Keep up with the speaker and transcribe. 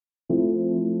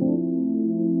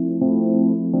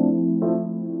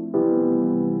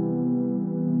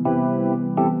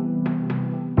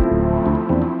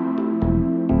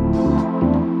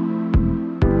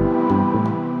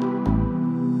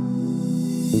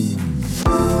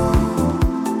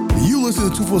You listen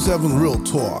to 247 Real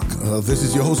Talk. This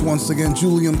is your host once again,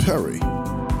 Julian Perry.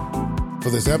 For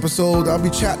this episode, I'll be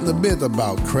chatting a bit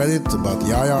about credit, about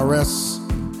the IRS,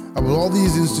 about all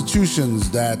these institutions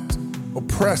that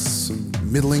oppress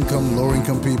middle-income,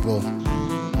 lower-income people,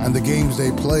 and the games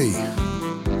they play.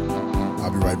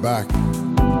 I'll be right back.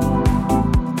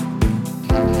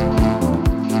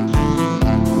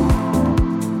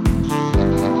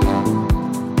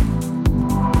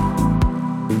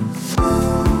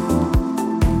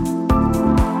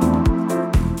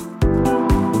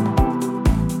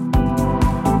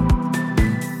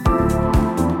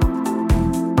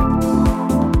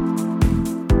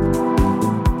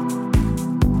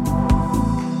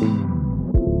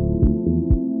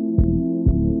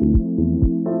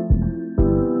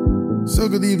 So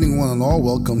good evening, one and all.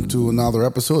 Welcome to another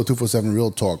episode of 247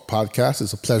 Real Talk Podcast.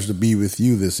 It's a pleasure to be with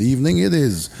you this evening. It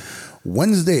is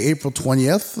Wednesday, April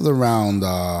 20th, around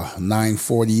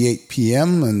 9:48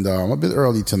 p.m. And I'm a bit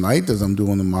early tonight as I'm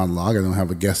doing the monologue. I don't have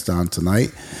a guest on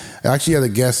tonight. I actually had a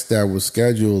guest that was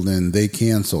scheduled and they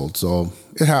canceled. So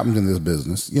it happens in this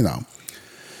business, you know.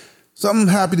 So I'm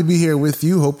happy to be here with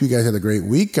you. Hope you guys had a great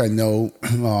week. I know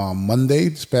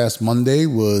this past Monday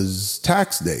was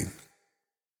tax day.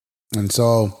 And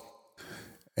so,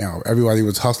 you know, everybody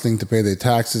was hustling to pay their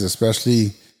taxes,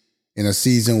 especially in a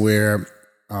season where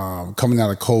coming out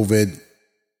of COVID,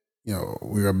 you know,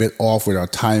 we were a bit off with our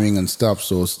timing and stuff.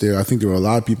 So I think there were a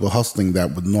lot of people hustling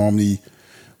that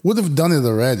would have done it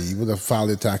already, would have filed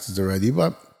their taxes already.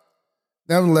 But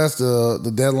nevertheless,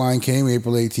 the deadline came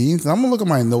April 18th. And I'm going to look at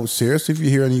my notes here. So if you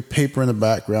hear any paper in the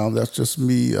background, that's just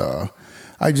me.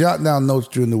 I jot down notes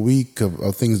during the week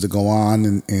of things that go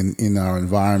on in our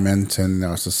environment and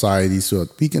our society so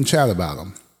that we can chat about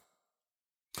them.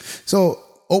 So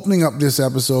opening up this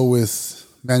episode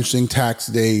with mentioning tax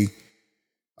day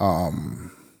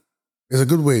is a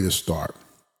good way to start.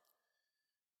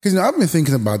 Because, you know, I've been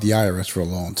thinking about the IRS for a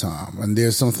long time, and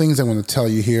there's some things I want to tell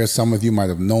you here. Some of you might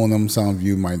have known them. Some of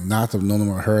you might not have known them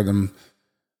or heard them.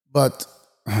 But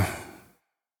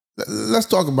let's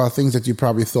talk about things that you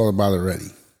probably thought about already.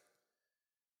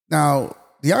 Now,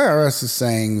 the IRS is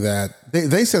saying that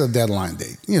they set a deadline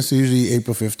date. You know, so usually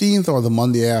April 15th or the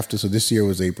Monday after. So this year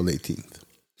was April 18th.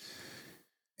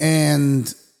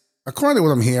 And according to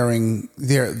what I'm hearing,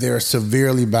 they're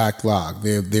severely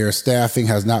backlogged. Their staffing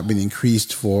has not been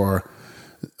increased for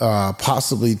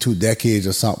possibly 2 decades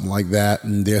or something like that.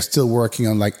 And they're still working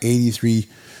on like 83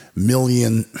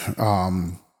 million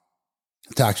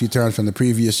tax returns from the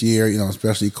previous year, you know,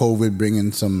 especially COVID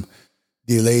bringing some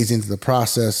delays into the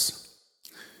process.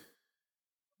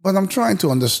 But I'm trying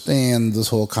to understand this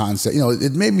whole concept. You know,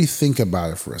 it made me think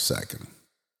about it for a second.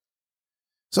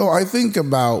 So I think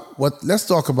about let's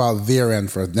talk about their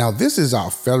end first. Now, this is our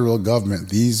federal government.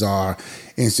 These are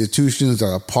institutions that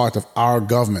are part of our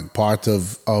government, part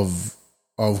of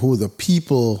who the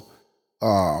people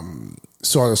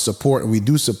sort of support, and we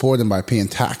do support them by paying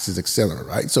taxes, et cetera,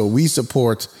 right? So we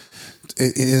support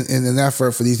in an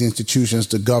effort for these institutions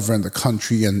to govern the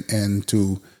country and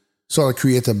to sort of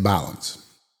create a balance.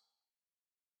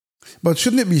 But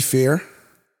shouldn't it be fair?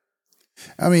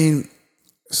 I mean,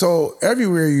 so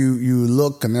everywhere you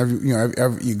look and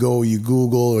you go, you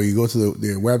Google or you go to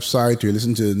their website or you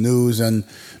listen to the news, and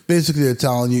basically they're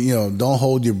telling you, you know, don't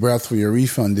hold your breath for your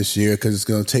refund this year because it's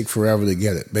going to take forever to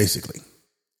get it, basically.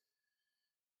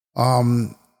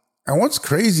 And what's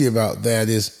crazy about that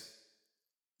is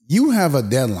you have a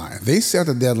deadline. They set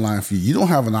a deadline for you. You don't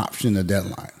have an option in the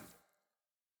deadline.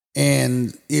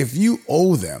 And if you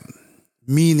owe them,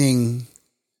 meaning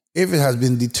if it has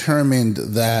been determined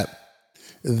that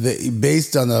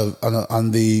based on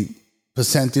the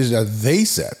percentage that they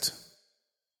set,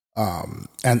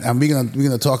 and we're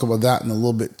gonna talk about that in a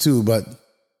little bit too, but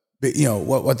you know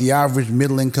what the average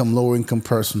middle income, lower income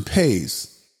person pays.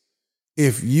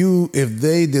 If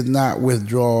they did not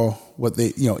withdraw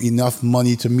enough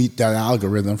money to meet that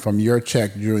algorithm from your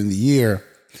check during the year,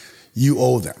 you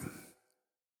owe them.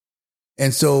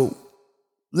 And so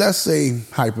let's say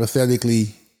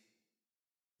hypothetically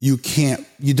you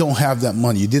don't have that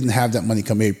money. You didn't have that money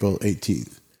come April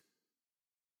 18th.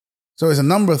 So there's a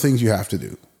number of things you have to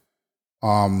do.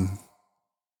 Or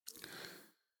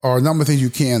a number of things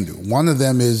you can do. One of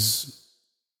them is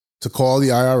to call the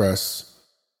IRS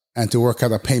and to work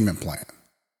out a payment plan.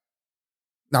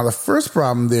 Now, the first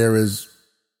problem there is,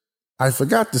 I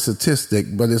forgot the statistic,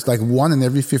 but it's like 1 in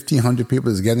every 1,500 people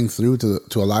is getting through to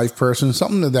a live person,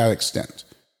 something to that extent.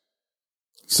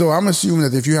 So I'm assuming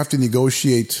that if you have to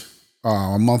negotiate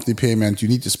a monthly payment, you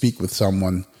need to speak with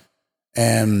someone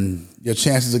and your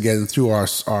chances of getting through are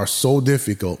so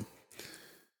difficult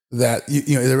that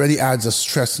it already adds a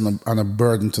stress and a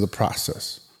burden to the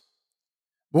process.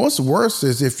 But what's worse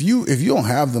is if you don't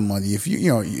have the money,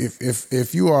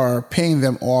 if you are paying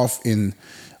them off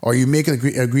or you make an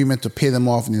agreement to pay them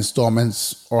off in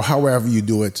installments or however you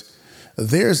do it,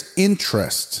 there's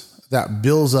interest that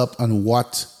builds up on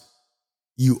what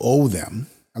you owe them.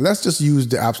 And let's just use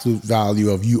the absolute value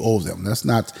of you owe them. Let's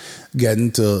not get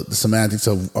into the semantics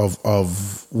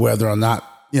of whether or not,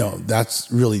 that's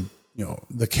really,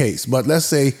 the case. But let's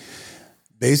say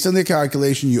based on the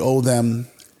calculation, you owe them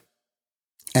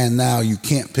and now you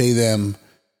can't pay them.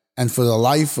 And for the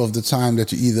life of the time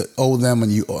that you either owe them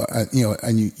and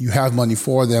you have money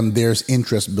for them, there's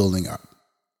interest building up.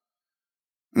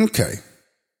 Okay.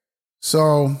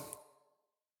 So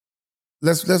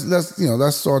let's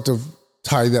sort of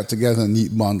tie that together in a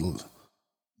neat bundle.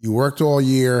 You worked all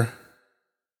year.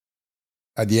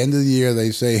 At the end of the year, they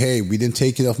say, hey, we didn't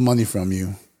take enough money from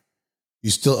you. You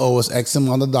still owe us X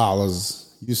amount of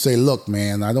dollars. You say, look,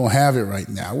 man, I don't have it right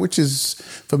now, which is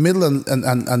for middle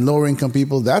and lower income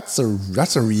people, that's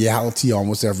a reality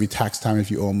almost every tax time if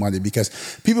you owe money,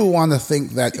 because people want to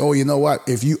think that, oh, you know what,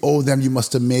 if you owe them, you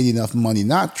must have made enough money.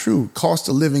 Not true. Cost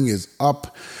of living is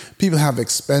up. People have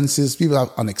expenses. People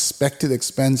have unexpected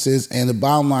expenses. And the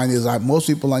bottom line is most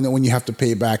people I know, when you have to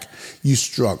pay back, you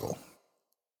struggle.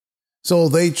 So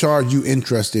they charge you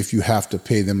interest if you have to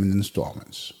pay them in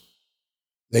installments.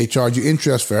 They charge you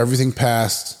interest for everything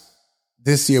past.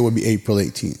 This year would be April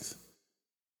 18th.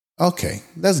 Okay,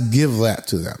 let's give that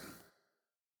to them.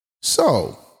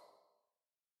 So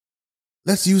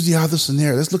let's use the other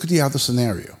scenario. Let's look at the other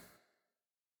scenario.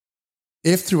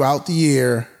 If throughout the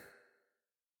year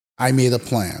I made a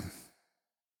plan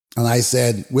and I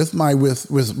said, with my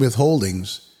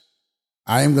withholdings,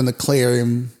 I am going to clear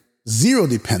him zero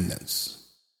dependence,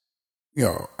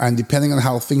 and depending on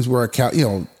how things work out,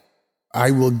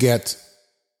 I will get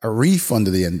a refund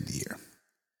at the end of the year.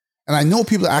 And I know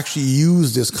people actually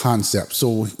use this concept.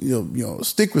 So,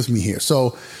 stick with me here.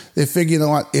 So they figure, you know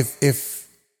what, if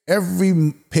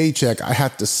every paycheck I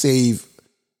had to save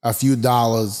a few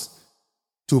dollars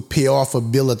to pay off a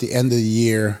bill at the end of the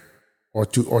year or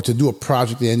to do a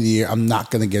project at the end of the year, I'm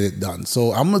not going to get it done.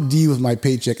 So I'm going to deal with my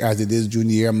paycheck as it is during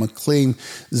the year. I'm going to claim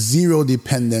zero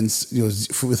dependence,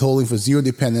 for withholding for zero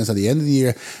dependence at the end of the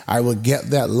year. I will get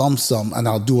that lump sum and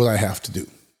I'll do what I have to do.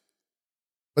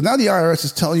 But now the IRS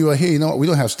is telling you, hey, you know what? We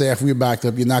don't have staff. We're backed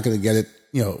up. You're not going to get it,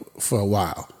 for a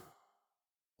while.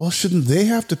 Well, shouldn't they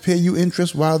have to pay you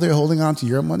interest while they're holding on to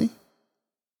your money?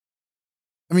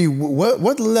 I mean,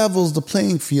 what levels the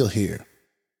playing field here?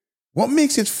 What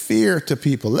makes it fair to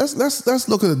people? Let's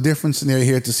look at a different scenario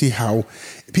here to see how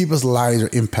people's lives are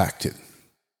impacted.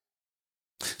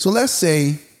 So let's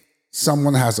say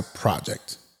someone has a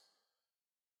project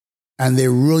and they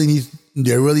really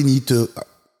need to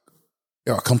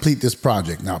complete this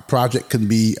project. Now, a project can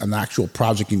be an actual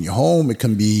project in your home. It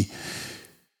can be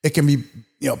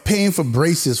paying for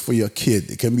braces for your kid.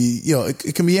 It can be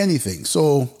it can be anything.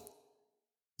 So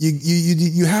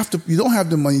You don't have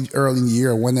the money early in the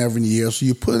year or whenever in the year, so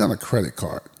you put it on a credit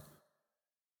card.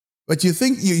 But you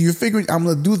think you're figuring, I'm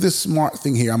going to do this smart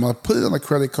thing here. I'm going to put it on a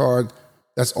credit card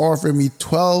that's offering me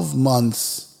 12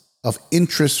 months of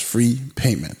interest-free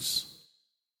payments.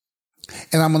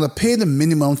 And I'm going to pay the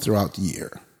minimum throughout the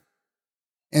year.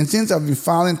 And since I've been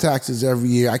filing taxes every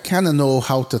year, I kind of know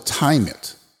how to time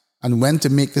it and when to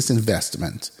make this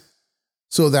investment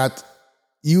so that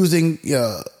using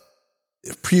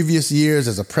previous years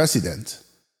as a precedent,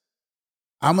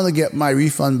 I'm going to get my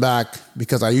refund back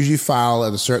because I usually file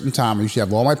at a certain time. I usually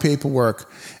have all my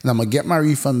paperwork, and I'm going to get my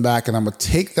refund back, and I'm going to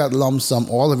take that lump sum,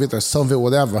 all of it or some of it,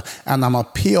 whatever, and I'm going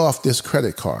to pay off this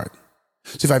credit card.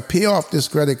 So if I pay off this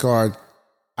credit card,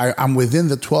 I'm within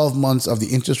the 12 months of the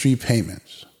interest-free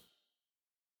payments.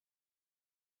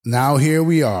 Now here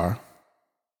we are.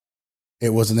 It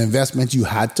was an investment you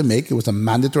had to make. It was a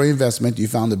mandatory investment. You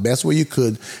found the best way you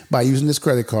could by using this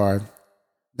credit card.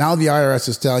 Now the IRS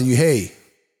is telling you, hey,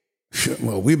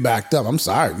 well, we backed up. I'm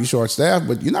sorry, we short-staffed,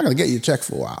 but you're not going to get your check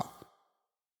for a while.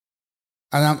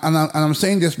 And I'm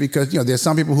saying this because, there's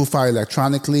some people who file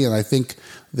electronically, and I think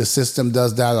the system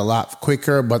does that a lot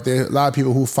quicker, but there are a lot of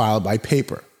people who file by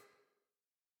paper.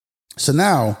 So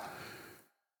now,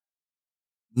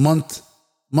 month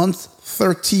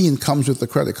 13 comes with the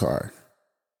credit card.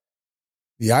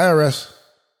 The IRS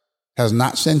has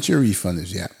not sent you a refund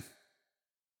as yet.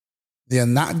 They are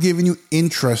not giving you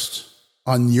interest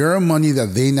on your money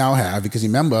that they now have, because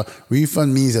remember,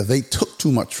 refund means that they took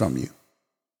too much from you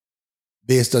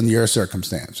based on your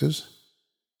circumstances.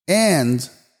 And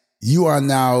you are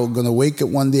now going to wake up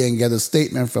one day and get a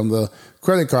statement from the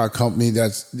credit card company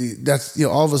that's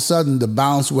all of a sudden the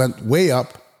balance went way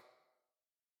up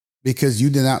because you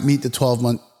did not meet the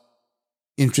 12-month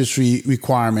interest-free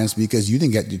requirements because you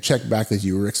didn't get your check back that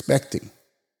you were expecting.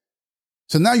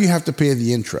 So now you have to pay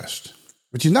the interest.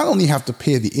 But you not only have to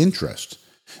pay the interest,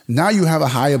 now you have a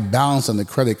higher balance on the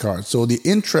credit card. So the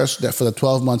interest that for the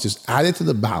 12 months is added to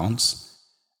the balance,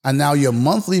 and now your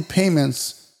monthly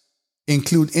payments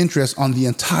include interest on the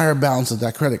entire balance of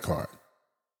that credit card,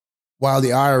 while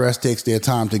the IRS takes their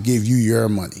time to give you your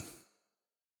money.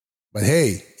 But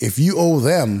hey, if you owe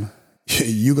them,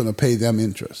 you're going to pay them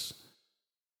interest.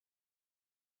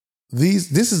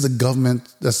 This is a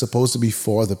government that's supposed to be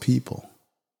for the people.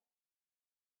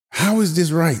 How is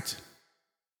this right?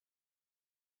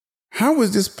 How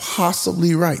is this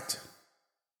possibly right?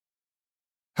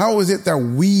 How is it that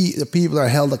we, the people, are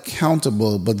held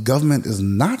accountable, but government is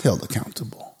not held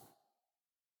accountable?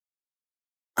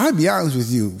 I'll be honest with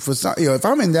you. If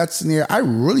I'm in that scenario, I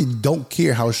really don't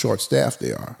care how short-staffed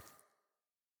they are.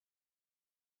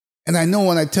 And I know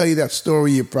when I tell you that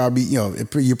story, you probably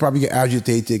get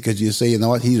agitated because you say, you know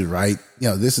what, he's right.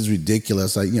 This is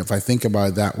ridiculous. If I think about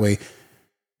it that way.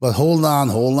 But hold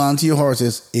on to your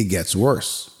horses. It gets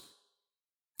worse.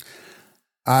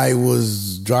 I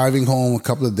was driving home a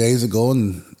couple of days ago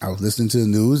and I was listening to the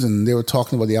news and they were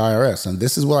talking about the IRS. And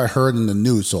this is what I heard in the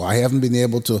news. So I haven't been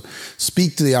able to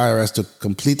speak to the IRS to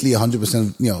completely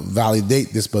 100%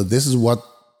 validate this, but this is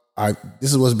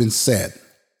what's been said.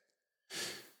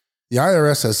 The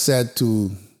IRS has said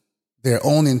to their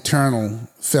own internal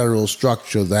federal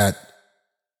structure that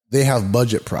they have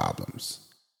budget problems.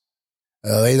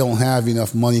 They don't have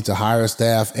enough money to hire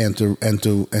staff and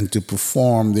to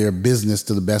perform their business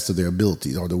to the best of their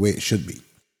abilities or the way it should be.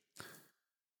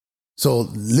 So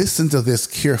listen to this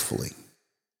carefully.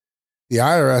 The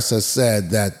IRS has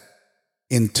said that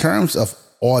in terms of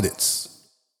audits,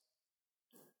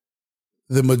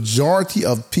 the majority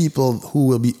of people who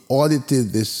will be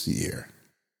audited this year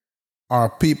are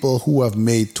people who have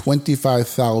made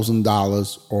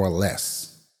 $25,000 or less.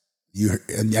 You're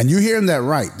hearing that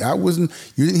right.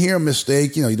 You didn't hear a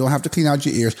mistake. You don't have to clean out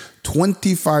your ears.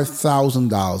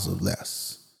 $25,000 or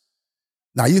less.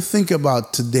 Now you think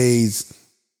about today's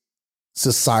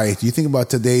society. You think about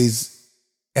today's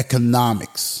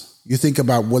economics. You think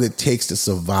about what it takes to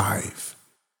survive.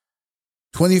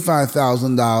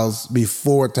 $25,000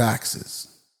 before taxes.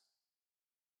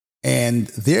 And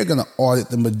they're going to audit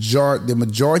the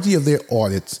majority of their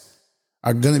audits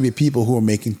are going to be people who are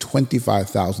making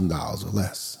 $25,000 or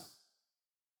less.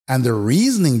 And the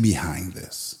reasoning behind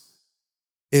this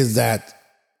is that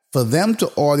for them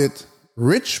to audit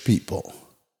rich people,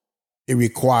 it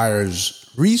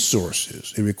requires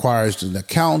resources. It requires an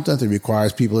accountant. It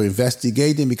requires people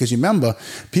investigating because remember,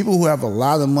 people who have a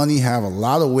lot of money have a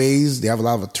lot of ways. They have a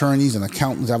lot of attorneys and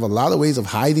accountants have a lot of ways of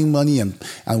hiding money and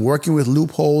working with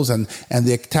loopholes and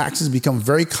their taxes become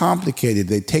very complicated.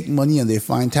 They take money and they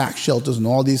find tax shelters and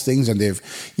all these things and they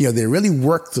really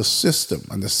work the system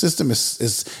and the system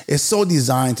is so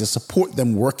designed to support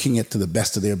them working it to the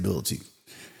best of their ability.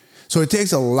 So it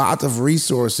takes a lot of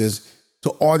resources to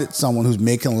audit someone who's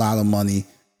making a lot of money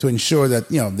to ensure that,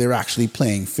 they're actually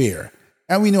playing fair.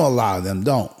 And we know a lot of them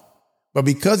don't. But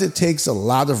because it takes a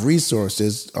lot of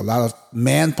resources, a lot of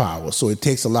manpower, so it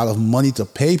takes a lot of money to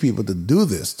pay people to do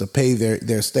this, to pay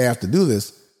their staff to do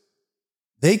this,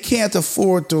 they can't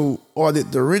afford to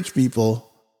audit the rich people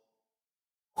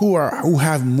who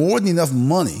have more than enough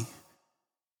money.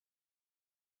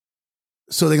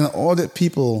 So they're going to audit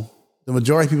people. The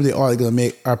majority of people they are going to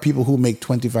make are people who make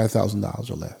 $25,000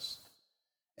 or less.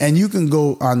 And you can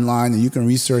go online and you can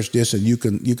research this and you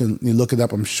look it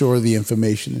up. I'm sure the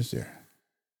information is there.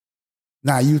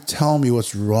 Now you tell me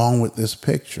what's wrong with this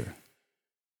picture.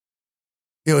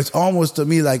 It's almost to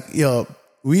me like,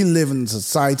 we live in a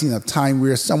society in a time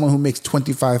where someone who makes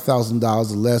 $25,000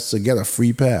 or less to get a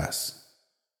free pass.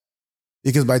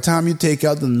 Because by the time you take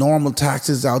out the normal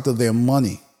taxes out of their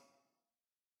money,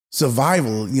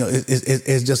 survival,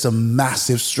 is just a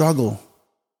massive struggle.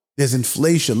 There's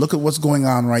inflation. Look at what's going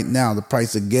on right now. The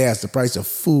price of gas, the price of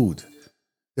food,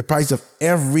 the price of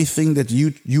everything that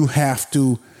you have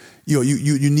to,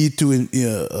 you need to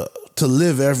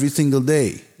live every single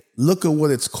day. Look at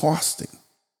what it's costing.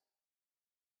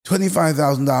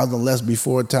 $25,000 or less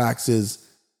before taxes.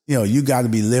 You got to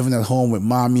be living at home with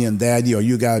mommy and daddy, or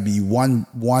you got to be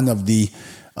one of the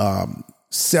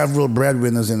several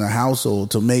breadwinners in a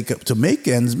household to make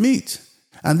ends meet.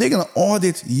 And they're going to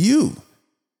audit you.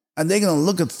 And they're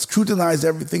going to scrutinize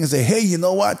everything and say, hey, you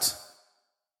know what?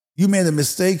 You made a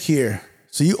mistake here.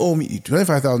 So you owe me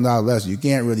 $25,000 less. You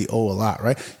can't really owe a lot,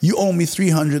 right? You owe me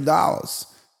 $300.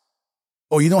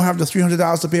 Oh, you don't have the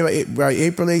 $300 to pay by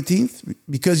April 18th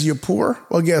because you're poor?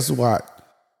 Well, guess what?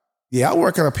 Yeah, I'll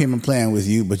work out a payment plan with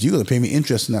you, but you're going to pay me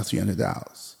interest on that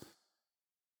 $300.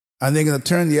 And they're going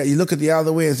to you look at the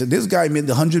other way and say, this guy made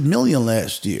the $100 million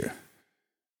last year.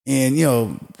 And,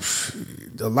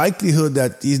 the likelihood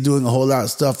that he's doing a whole lot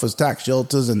of stuff for tax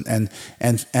shelters and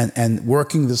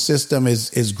working the system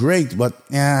is great, but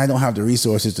I don't have the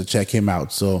resources to check him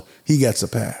out, so he gets a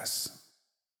pass.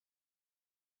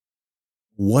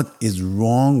 What is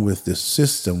wrong with this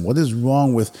system? What is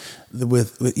wrong with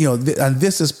and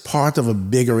this is part of a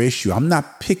bigger issue. I'm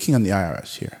not picking on the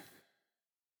IRS here.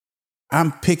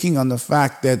 I'm picking on the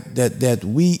fact that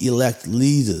we elect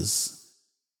leaders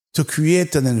to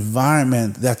create an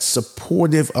environment that's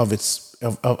supportive of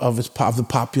the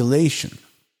population.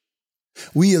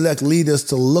 We elect leaders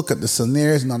to look at the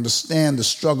scenarios and understand the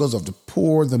struggles of the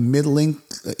poor, the middle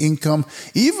income,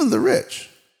 even the rich,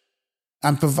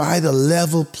 and provide a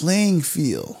level playing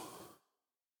field.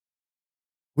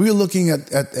 We're looking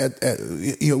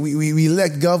we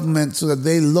elect government so that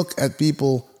they look at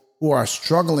people who are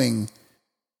struggling,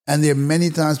 and there are many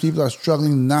times people are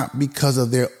struggling not because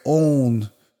of their own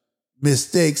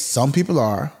mistakes. Some people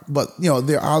are, but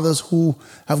there are others who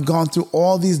have gone through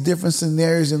all these different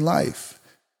scenarios in life.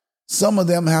 Some of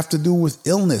them have to do with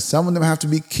illness. Some of them have to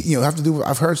do.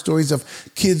 I've heard stories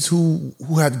of kids who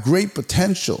had great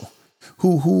potential,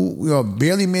 who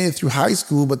barely made it through high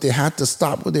school, but they had to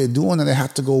stop what they're doing and they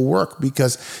had to go work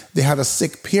because they had a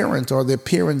sick parent or their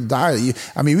parent died.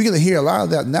 I mean, we're going to hear a lot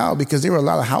of that now because there were a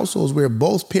lot of households where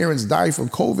both parents died from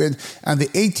COVID, and the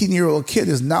 18-year-old kid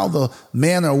is now the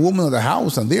man or woman of the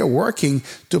house, and they're working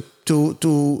to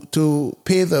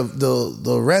pay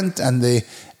the rent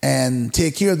and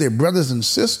take care of their brothers and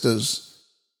sisters.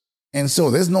 And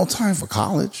so there's no time for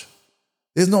college.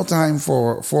 There's no time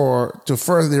to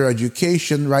further their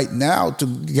education right now to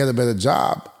get a better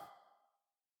job.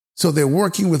 So they're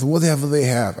working with whatever they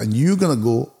have, and you're going to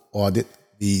go audit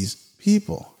these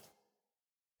people.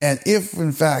 And if,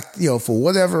 in fact, for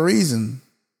whatever reason,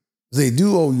 they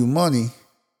do owe you money,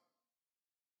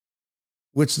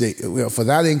 which they, for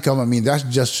that income, I mean, that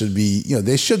just should be,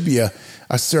 there should be a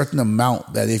certain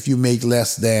amount that if you make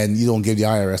less than, you don't give the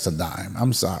IRS a dime.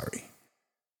 I'm sorry.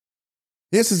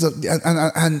 This is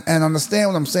and understand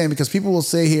what I'm saying, because people will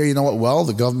say here, well,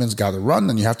 the government's got to run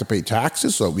and you have to pay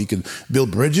taxes so we can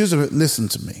build bridges. Listen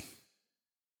to me.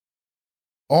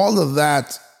 All of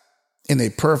that in a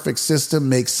perfect system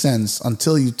makes sense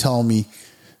until you tell me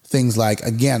things like,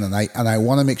 again, and I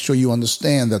want to make sure you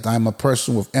understand that I'm a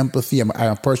person with empathy. I'm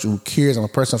a person who cares. I'm a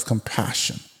person of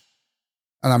compassion.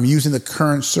 And I'm using the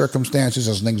current circumstances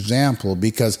as an example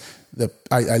because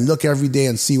I look every day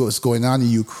and see what's going on in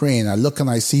Ukraine. I look and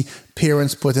I see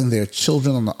parents putting their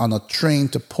children on a train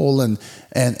to Poland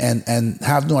and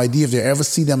have no idea if they ever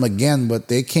see them again, but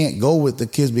they can't go with the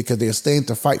kids because they're staying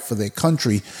to fight for their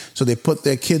country. So they put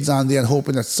their kids on there and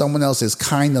hoping that someone else is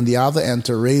kind on the other end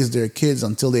to raise their kids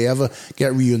until they ever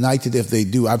get reunited. If they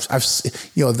do, I've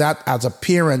that as a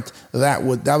parent, that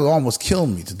would almost kill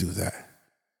me to do that.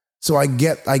 So I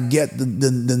get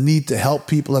the need to help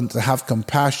people and to have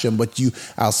compassion, but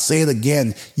I'll say it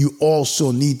again, you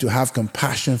also need to have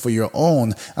compassion for your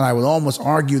own. And I would almost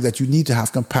argue that you need to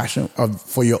have compassion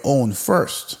for your own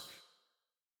first.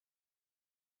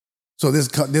 So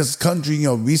this country,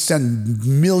 we send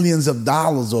millions of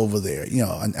dollars over there,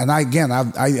 and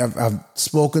I've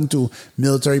spoken to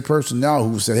military personnel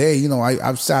who said, hey,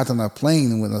 I've sat on a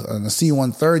plane with on a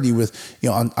C-130 with,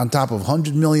 on top of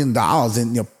 $100 million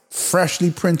in, freshly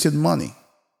printed money.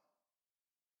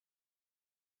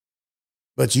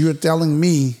 But you're telling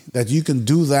me that you can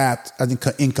do that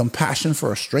in compassion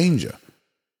for a stranger.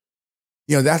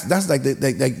 That's like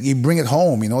you bring it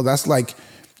home. That's like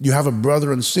you have a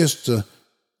brother and sister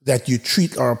that you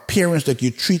treat, or parents that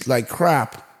you treat like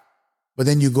crap, but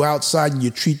then you go outside and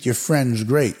you treat your friends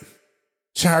great.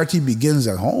 Charity begins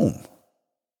at home.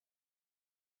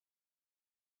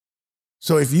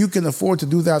 So if you can afford to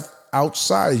do that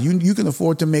outside, you can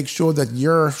afford to make sure that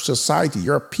your society,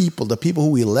 your people, the people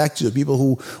who elect you, the people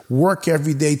who work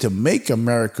every day to make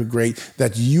America great,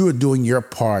 that you are doing your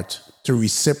part to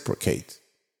reciprocate.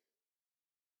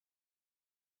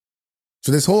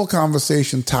 So this whole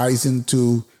conversation ties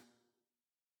into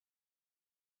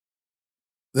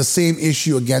the same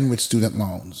issue again with student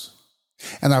loans.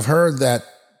 And I've heard that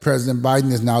President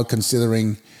Biden is now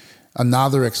considering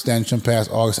another extension past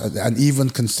August, and even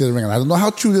considering, and I don't know how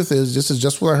true this is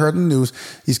just what I heard in the news,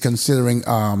 he's considering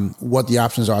what the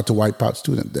options are to wipe out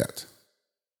student debt.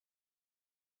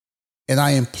 and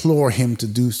I implore him to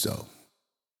do so.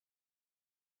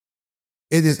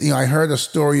 It is, I heard a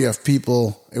story of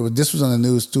people. This was on the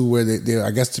news too, where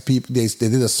I guess the people they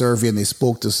did a survey and they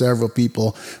spoke to several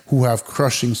people who have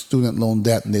crushing student loan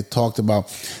debt, and they talked about,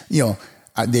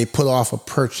 they put off a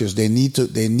purchase. They need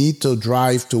to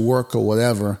drive to work or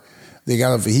whatever. They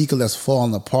got a vehicle that's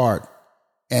falling apart,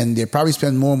 and they probably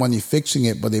spend more money fixing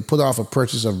it, but they put off a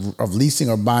purchase of leasing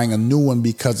or buying a new one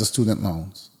because of student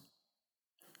loans.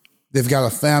 They've got a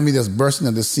family that's bursting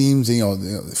at the seams,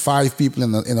 5 people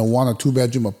in a 1 or 2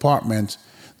 bedroom apartment.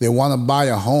 They want to buy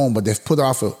a home, but they've put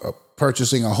off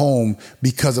purchasing a home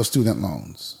because of student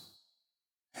loans.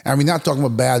 And we're not talking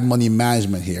about bad money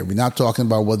management here. We're not talking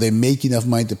about, well, they make enough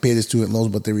money to pay the student loans,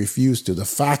 but they refuse to. The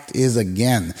fact is,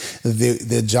 again,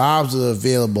 the jobs are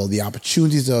available, the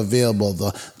opportunities are available,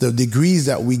 the degrees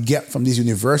that we get from these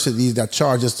universities that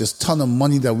charge us this ton of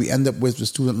money that we end up with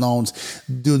student loans.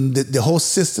 The whole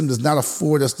system does not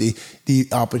afford us the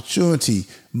opportunity.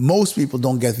 Most people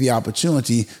don't get the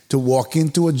opportunity to walk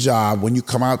into a job when you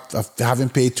come out of having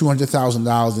paid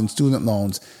 $200,000 in student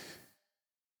loans,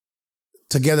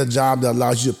 to get a job that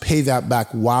allows you to pay that back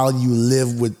while you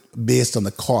live based on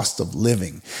the cost of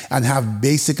living and have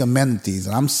basic amenities.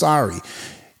 And I'm sorry,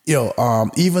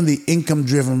 even the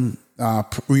income-driven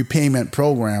repayment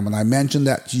program, and I mentioned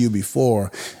that to you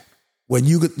before, when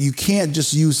you can't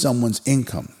just use someone's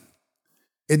income.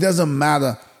 It doesn't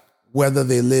matter whether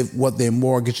they live, what their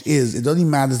mortgage is. It only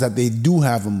matters that they do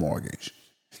have a mortgage.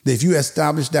 If you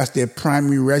establish that's their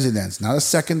primary residence, not a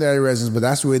secondary residence, but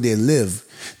that's where they live,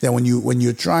 then when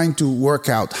you're trying to work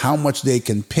out how much they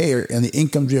can pay in the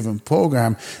income-driven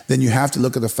program, then you have to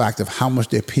look at the fact of how much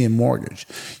they're paying mortgage.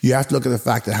 You have to look at the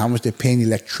fact of how much they're paying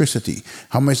electricity,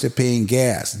 how much they're paying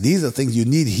gas. These are things you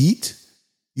need: heat.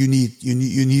 You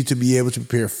need to be able to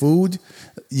prepare food.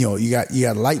 You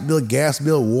got light bill, gas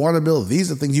bill, water bill. These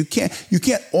are things you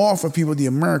can't offer people the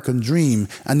American dream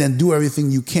and then do everything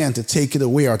you can to take it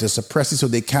away or to suppress it so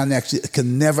they can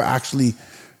never actually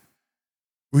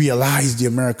realize the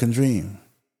American dream.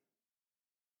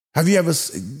 Have you ever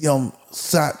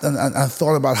sat and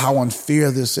thought about how unfair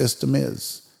this system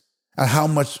is and how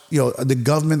much the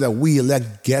government that we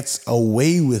elect gets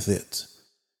away with it?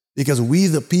 Because we,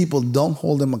 the people, don't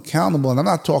hold them accountable. And I'm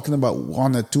not talking about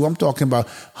 1 or 2. I'm talking about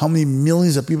how many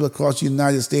millions of people across the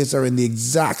United States are in the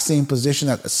exact same position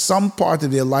that some part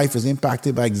of their life is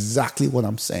impacted by exactly what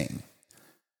I'm saying.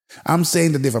 I'm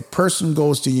saying that if a person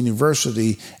goes to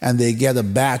university and they get a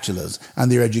bachelor's and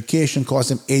their education costs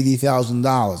them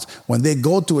 $80,000, when they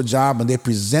go to a job and they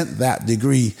present that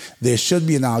degree, there should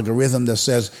be an algorithm that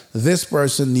says this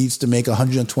person needs to make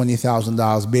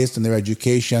 $120,000 based on their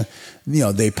education.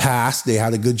 They passed, they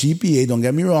had a good GPA. Don't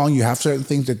get me wrong. You have certain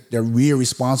things that they're really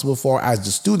responsible for as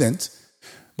the student,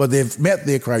 but they've met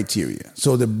their criteria.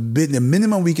 So the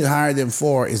minimum we can hire them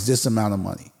for is this amount of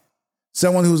money.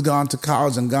 Someone who's gone to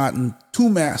college and gotten 2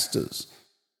 masters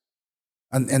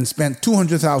and spent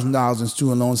 $200,000 in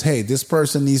student loans, hey, this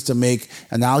person needs to make,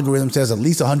 an algorithm says, at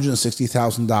least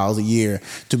 $160,000 a year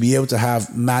to be able to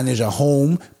manage a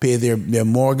home, pay their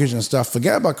mortgage and stuff.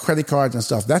 Forget about credit cards and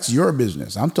stuff. That's your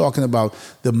business. I'm talking about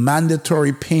the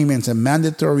mandatory payments and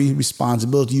mandatory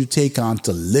responsibility you take on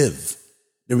to live,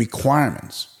 the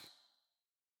requirements.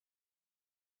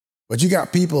 But you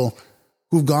got people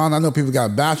who've gone, I know people got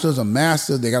a bachelor's, a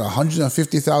master's, they got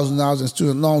 $150,000 in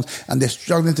student loans, and they're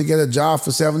struggling to get a job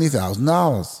for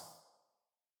 $70,000.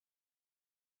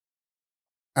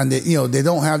 And they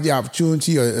don't have the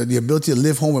opportunity or the ability to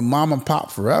live home with mom and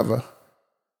pop forever.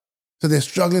 So they're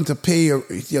struggling to pay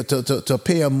to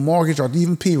pay a mortgage or to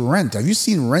even pay rent. Have you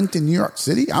seen rent in New York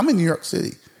City? I'm in New York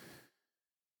City.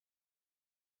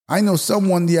 I know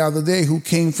someone the other day who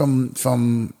came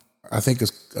from I think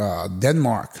it's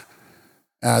Denmark.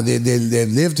 They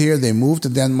lived here. They moved to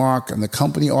Denmark, and the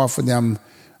company offered them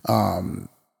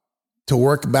to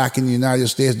work back in the United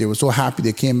States. They were so happy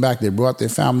they came back. They brought their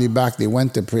family back. They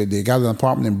went to pray. They got an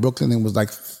apartment in Brooklyn. It was like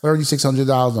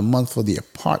 $3,600 a month for the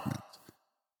apartment.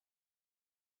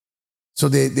 So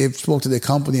they spoke to their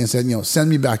company and said, send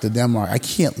me back to Denmark. I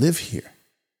can't live here.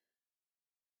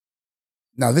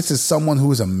 Now, this is someone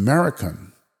who is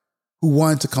American, who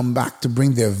wanted to come back to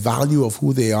bring their value of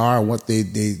who they are, what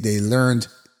they learned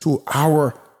to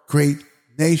our great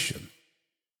nation.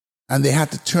 And they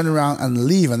had to turn around and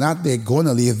leave. And not they're going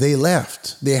to leave, they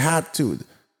left. They had to.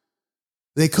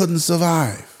 They couldn't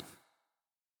survive.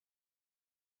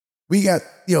 We got,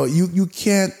 you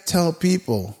can't tell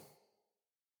people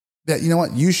that,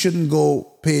 you shouldn't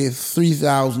go pay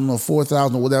 $3,000 or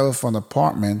 $4,000 or whatever for an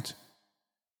apartment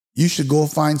you should go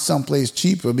find someplace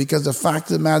cheaper, because the fact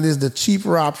of the matter is the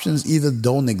cheaper options either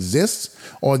don't exist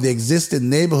or they exist in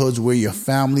neighborhoods where your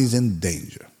family's in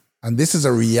danger. And this is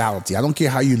a reality. I don't care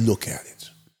how you look at it.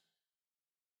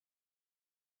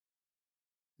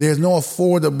 There's no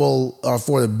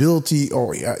affordability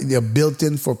or they're built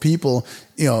in for people.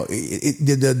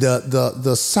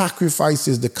 The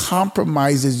sacrifices, the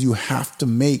compromises you have to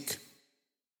make.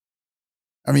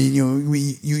 I mean,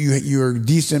 you're a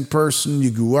decent person.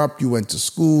 You grew up. You went to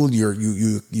school.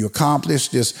 You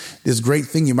accomplished this great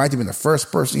thing. You might have been the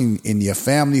first person in your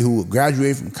family who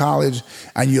graduated from college,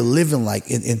 and you're living like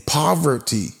in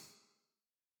poverty.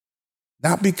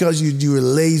 Not because you're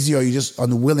lazy or you're just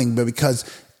unwilling, but because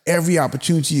every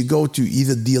opportunity you go to,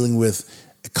 either dealing with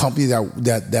a company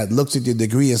that looks at your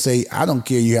degree and say, I don't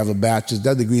care you have a bachelor's,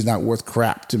 that degree is not worth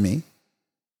crap to me.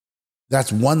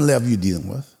 That's one level you're dealing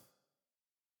with.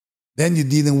 Then you're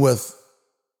dealing with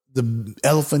the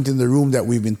elephant in the room that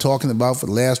we've been talking about for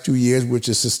the last 2 years, which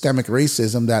is systemic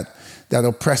racism that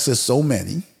oppresses so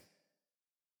many.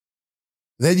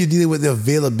 Then you're dealing with the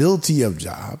availability of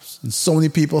jobs, and so many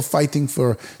people fighting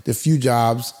for the few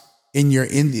jobs in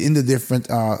the different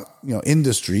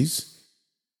industries.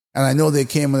 And I know they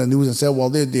came on the news and said, well,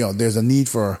 there's a need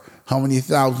for how many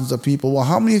thousands of people? Well,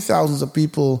 how many thousands of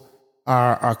people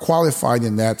are qualified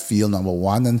in that field, number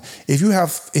one? And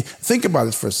think about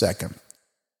it for a second.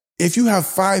 If you have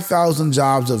 5,000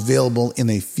 jobs available in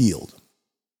a field,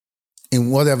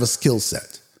 in whatever skill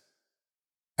set,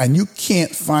 and you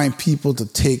can't find people to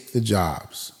take the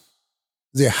jobs,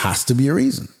 there has to be a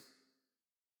reason.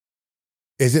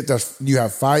 Is it that you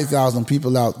have 5,000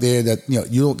 people out there that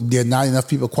there are not enough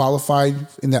people qualified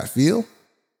in that field?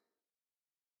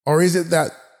 Or is it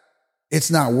that it's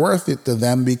not worth it to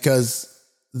them because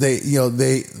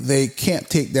they can't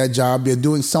take that job? They're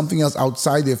doing something else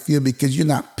outside their field because you're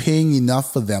not paying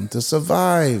enough for them to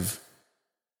survive.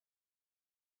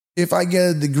 If I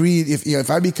get a degree,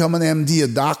 if I become an MD, a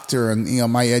doctor, and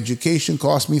my education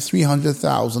costs me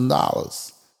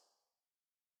 $300,000,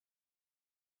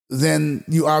 then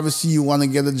you want to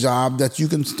get a job that you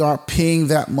can start paying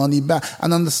that money back.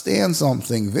 And understand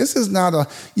something. This is not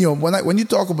when you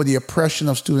talk about the oppression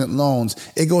of student loans,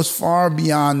 it goes far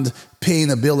beyond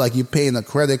paying a bill like you're paying a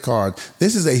credit card.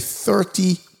 This is a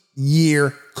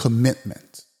 30-year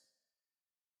commitment.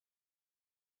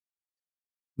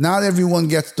 Not everyone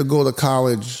gets to go to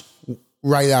college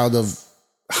right out of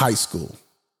high school.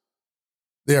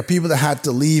 There are people that had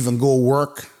to leave and go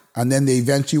work, and then they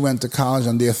eventually went to college,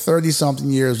 and they're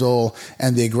 30-something years old,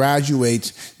 and they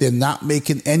graduate. They're not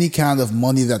making any kind of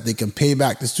money that they can pay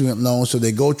back the student loans, so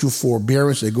they go through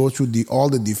forbearance. They go through all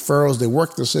the deferrals. They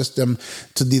work the system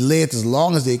to delay it as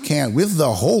long as they can, with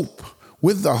the hope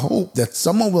that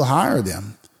someone will hire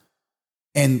them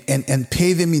and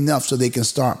pay them enough so they can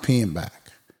start paying back.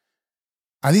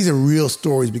 And these are real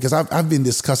stories, because I've been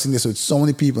discussing this with so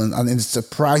many people, and it's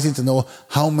surprising to know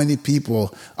how many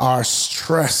people are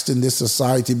stressed in this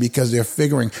society because they're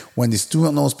figuring, when the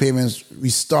student loans payments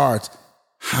restart,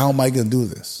 how am I going to do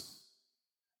this?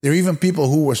 There are even people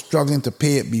who were struggling to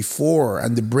pay it before,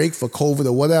 and the break for COVID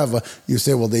or whatever, you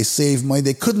say, well, they saved money.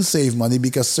 They couldn't save money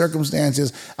because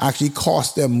circumstances actually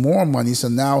cost them more money. So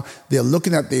now they're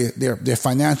looking at their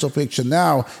financial picture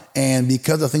now, and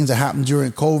because of things that happened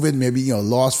during COVID, maybe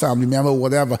lost family member,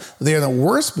 whatever, they're in a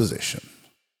worse position.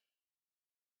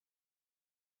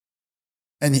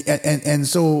 And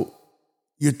so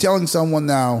you're telling someone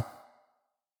now,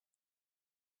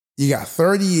 you got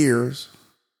 30 years,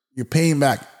 you're paying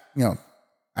back,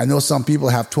 I know some people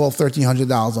have $1,200,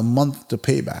 $1,300 a month to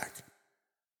pay back.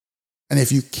 And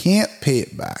if you can't pay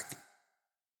it back,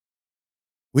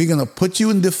 we're going to put you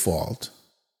in default.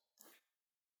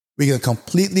 We're going to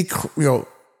completely,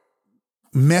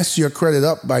 mess your credit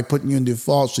up by putting you in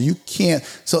default, so you can't.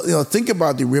 So, think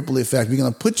about the ripple effect. We're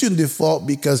going to put you in default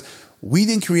because we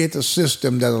didn't create a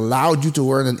system that allowed you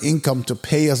to earn an income to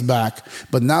pay us back.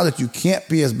 But now that you can't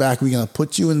pay us back, we're going to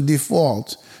put you in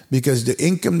default, because the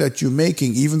income that you're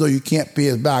making, even though you can't pay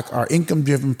us back, our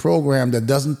income-driven program that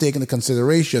doesn't take into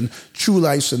consideration true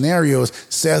life scenarios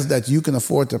says that you can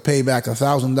afford to pay back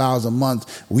 $1,000 a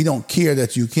month. We don't care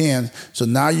that you can. So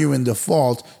now you're in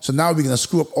default. So now we're going to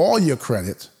screw up all your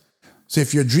credit. So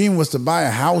if your dream was to buy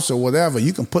a house or whatever,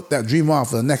 you can put that dream off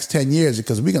for the next 10 years,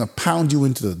 because we're going to pound you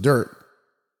into the dirt.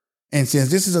 And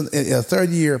since this is a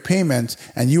 30-year payment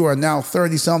and you are now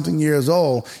 30-something years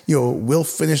old, we'll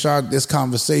finish this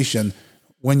conversation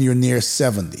when you're near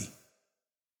 70.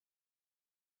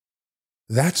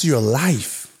 That's your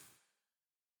life.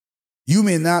 You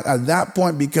may not at that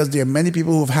point, because there are many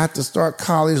people who have had to start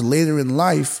college later in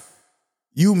life.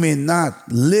 you may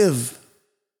not live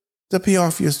to pay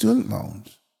off your student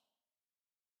loans.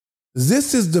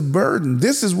 This is the burden.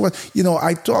 This is what,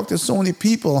 I talk to so many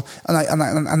people and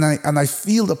I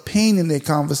feel the pain in their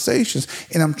conversations,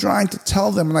 and I'm trying to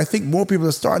tell them, and I think more people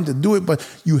are starting to do it, but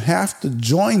you have to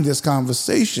join this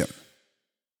conversation.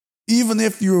 Even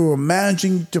if you're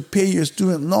managing to pay your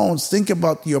student loans, think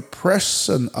about the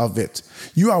oppression of it.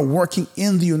 You are working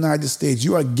in the United States.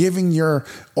 You are giving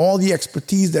all the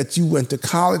expertise that you went to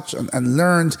college and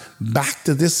learned back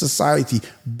to this society,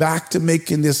 back to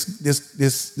making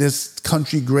this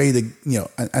country great,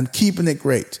 and keeping it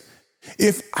great.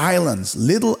 If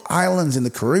little islands in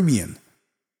the Caribbean,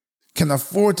 can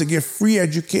afford to give free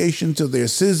education to their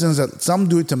citizens, that some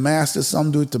do it to masters,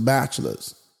 some do it to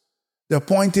bachelors. The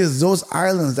point is, those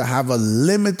islands that have a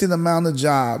limited amount of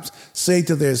jobs say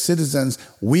to their citizens,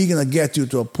 we're going to get you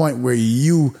to a point where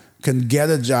you can get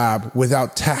a job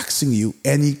without taxing you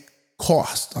any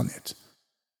cost on it.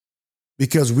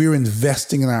 Because we're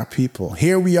investing in our people.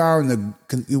 Here we are in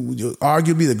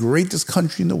arguably the greatest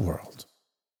country in the world.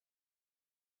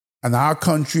 And our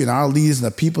country and our leaders and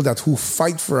the people who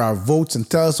fight for our votes and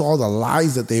tell us all the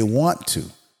lies that they want to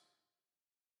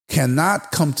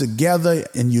cannot come together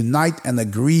and unite and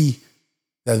agree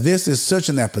that this is such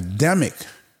an epidemic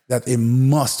that it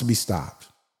must be stopped.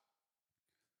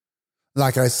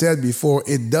 Like I said before,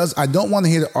 I don't want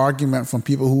to hear the argument from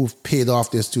people who've paid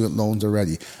off their student loans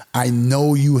already. I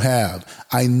know you have.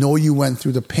 I know you went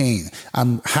through the pain.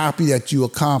 I'm happy that you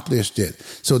accomplished it.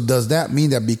 So does that mean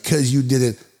that because you did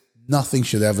it, nothing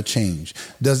should ever change?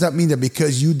 Does that mean that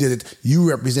because you did it, you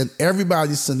represent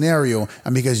everybody's scenario,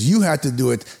 and because you had to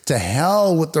do it, to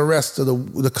hell with the rest of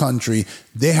the country,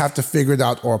 they have to figure it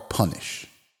out or punish?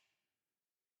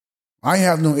 I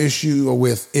have no issue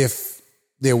with if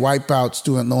they wipe out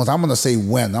student loans. I'm going to say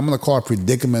when. I'm going to call it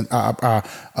predicament. I'm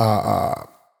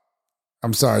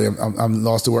sorry, I'm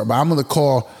lost the word, but I'm going to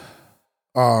call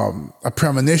a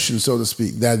premonition, so to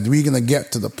speak, that we're going to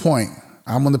get to the point.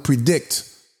 I'm going to predict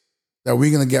that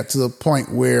we're going to get to the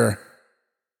point where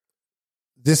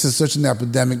this is such an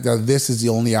epidemic that this is the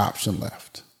only option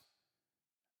left.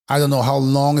 I don't know how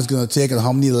long it's going to take and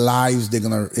how many lives they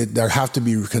have to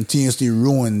be continuously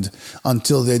ruined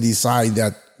until they decide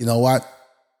that, you know what,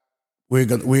 we're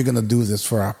going to do this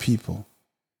for our people.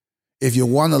 If you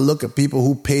want to look at people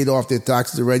who paid off their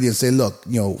taxes already and say, look,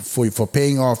 for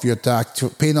paying off your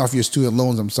paying off your student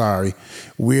loans,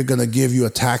 we're going to give you a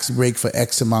tax break for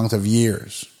X amount of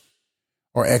years,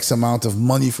 or X amount of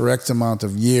money for X amount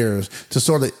of years, to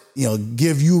sort of,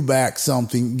 give you back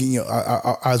something,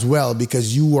 as well,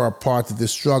 because you are a part of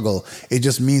this struggle. It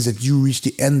just means that you reach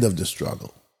the end of the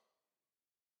struggle.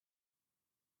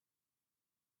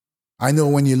 I know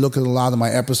when you look at a lot of my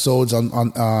episodes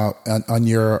on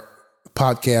your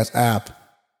podcast app,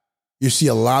 you see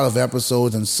a lot of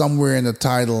episodes, and somewhere in the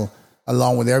title,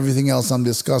 along with everything else I'm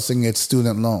discussing, it's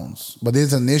student loans. But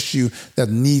it's an issue that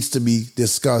needs to be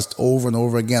discussed over and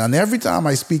over again. And every time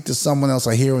I speak to someone else,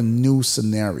 I hear a new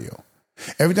scenario.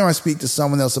 Every time I speak to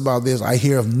someone else about this, I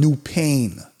hear of new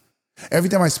pain. Every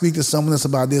time I speak to someone else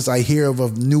about this, I hear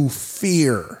of new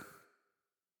fear.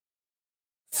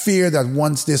 Fear that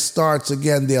once this starts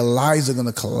again, their lives are going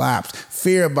to collapse.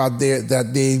 Fear about that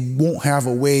they won't have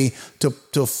a way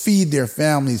to feed their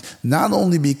families. Not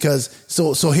only because,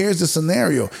 so here's the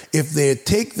scenario. If they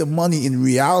take the money in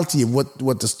reality of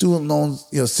what the student loan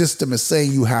system is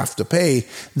saying you have to pay,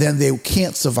 then they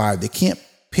can't survive. They can't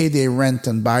pay their rent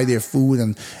and buy their food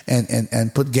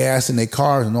and put gas in their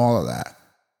cars and all of that.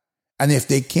 And if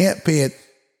they can't pay it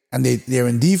and they're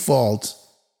in default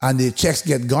and their checks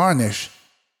get garnished,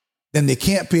 then they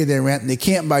can't pay their rent, and they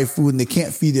can't buy food, and they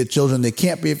can't feed their children, they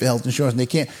can't pay for health insurance, and they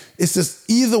can't. It's just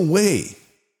either way.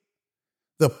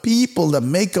 The people that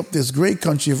make up this great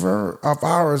country of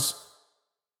ours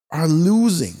are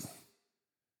losing.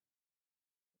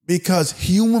 Because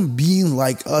human beings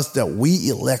like us that we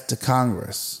elect to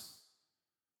Congress,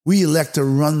 we elect to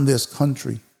run this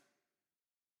country,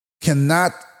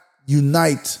 cannot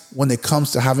unite when it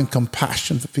comes to having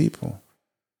compassion for people.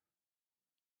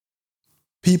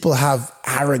 People have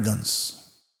arrogance.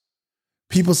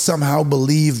 People somehow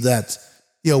believe that,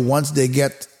 once they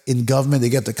get in government, they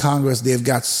get to Congress, they've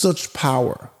got such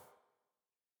power.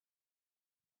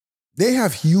 They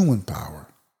have human power.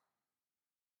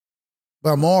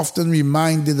 But I'm often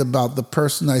reminded about the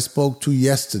person I spoke to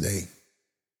yesterday,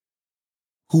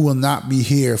 who will not be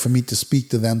here for me to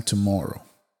speak to them tomorrow.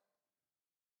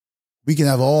 We can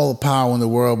have all the power in the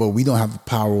world, but we don't have the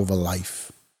power over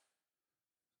life.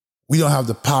 We don't have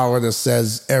the power that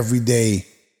says every day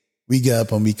we get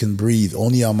up and we can breathe.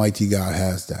 Only Almighty God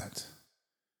has that.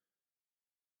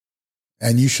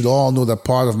 And you should all know that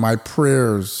part of my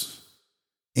prayers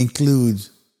include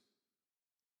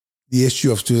the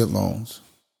issue of student loans.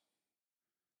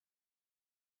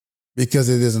 Because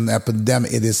it is an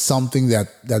epidemic. It is something that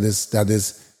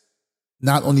is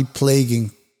not only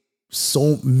plaguing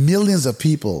so millions of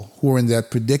people who are in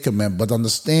that predicament, but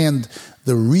understand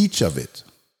the reach of it.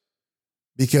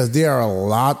 Because there are a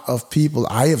lot of people,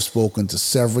 I have spoken to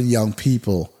several young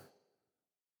people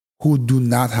who do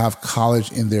not have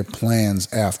college in their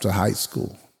plans after high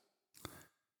school.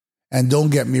 And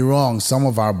don't get me wrong, some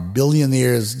of our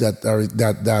billionaires that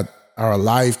are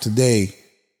alive today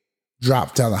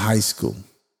dropped out of high school.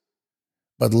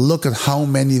 But look at how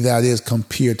many that is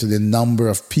compared to the number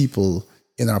of people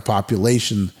in our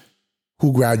population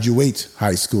who graduate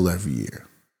high school every year.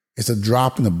 It's a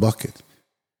drop in the bucket.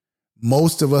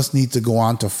 Most of us need to go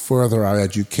on to further our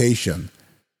education,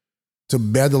 to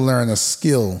better learn a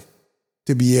skill,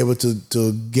 to be able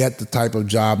to get the type of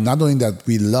job, not only that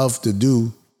we love to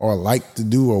do or like to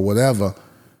do or whatever,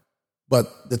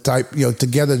 but the type, to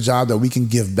get a job that we can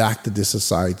give back to this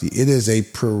society. It is a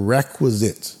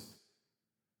prerequisite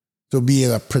to be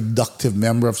a productive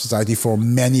member of society for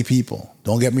many people.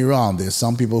 Don't get me wrong. There's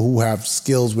some people who have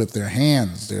skills with their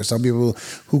hands. There's some people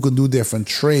who can do different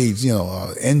trades,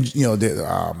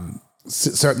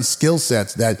 certain skill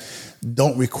sets that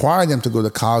don't require them to go to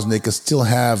college, and they can still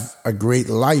have a great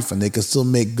life and they can still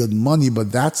make good money,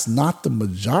 but that's not the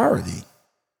majority.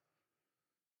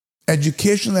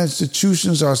 Educational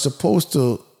institutions are supposed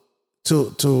to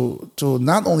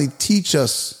not only teach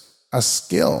us a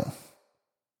skill,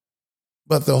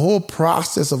 but the whole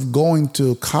process of going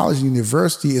to college and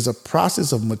university is a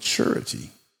process of maturity.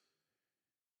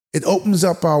 It opens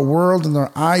up our world and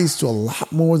our eyes to a lot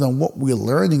more than what we're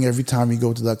learning every time we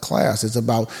go to that class. It's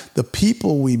about the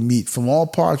people we meet from all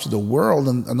parts of the world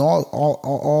and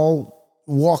all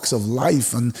walks of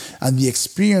life and the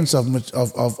experience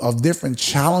of different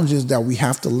challenges that we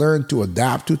have to learn to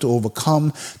adapt to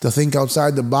overcome, to think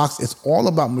outside the box. It's all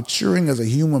about maturing as a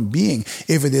human being.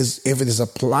 If it is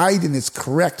applied in its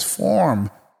correct form,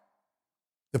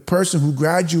 the person who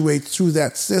graduates through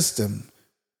that system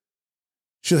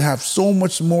should have so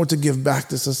much more to give back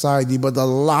to society. But a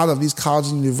lot of these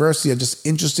colleges and universities are just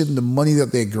interested in the money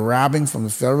that they're grabbing from the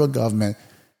federal government.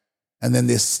 And then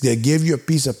they give you a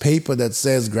piece of paper that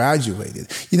says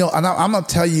graduated. And I'm going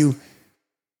to tell you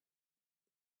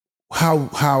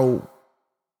how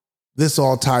this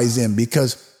all ties in,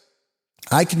 because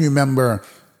I can remember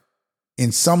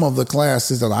in some of the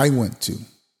classes that I went to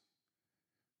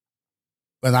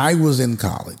when I was in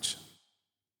college,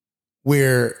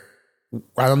 where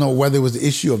I don't know whether it was the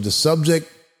issue of the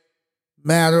subject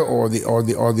matter or the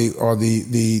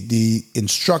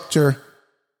instructor,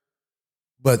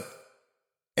 but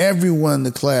everyone in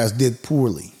the class did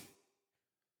poorly.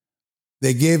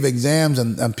 They gave exams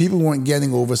and people weren't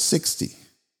getting over 60.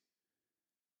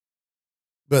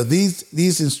 But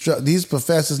these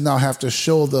professors now have to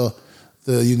show the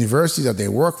university that they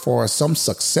work for some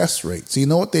success rate. So you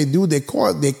know what they do? They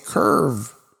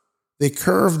curve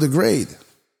the grade.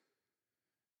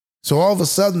 So all of a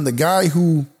sudden, the guy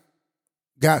who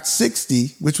got 60,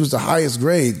 which was the highest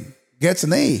grade, gets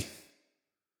an A.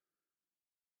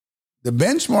 The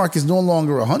benchmark is no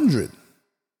longer 100.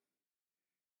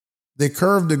 They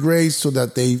curve the grades so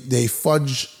that they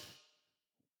fudge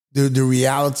the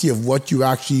reality of what you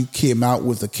actually came out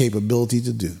with the capability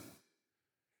to do.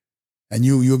 And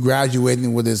you're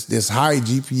graduating with this high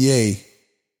GPA,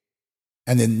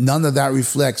 and then none of that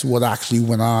reflects what actually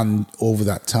went on over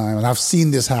that time. And I've seen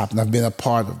this happen. I've been a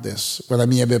part of this. What I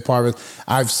mean, I've been a part of it.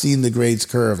 I've seen the grades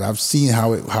curved. I've seen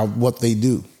what they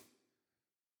do.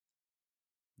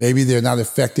 Maybe they're not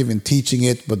effective in teaching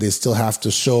it, but they still have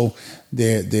to show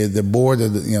the board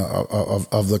of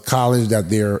the college that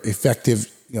they're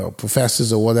effective,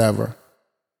 professors or whatever.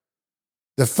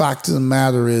 The fact of the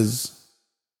matter is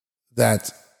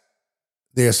that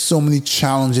there are so many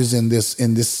challenges in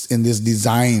this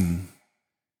design.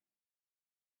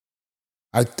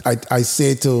 I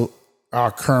say to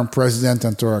our current president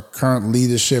and to our current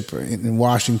leadership in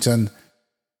Washington,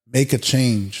 make a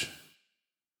change.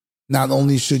 Not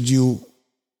only should you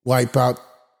wipe out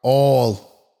all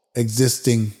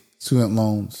existing student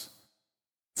loans,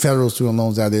 federal student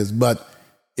loans that is, but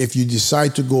if you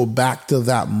decide to go back to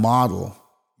that model,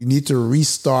 you need to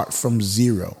restart from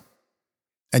zero.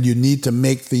 And you need to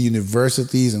make the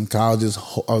universities and colleges,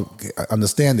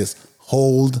 understand this,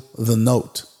 hold the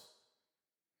note.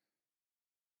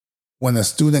 When a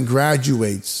student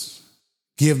graduates,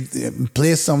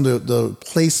 place some of the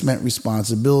placement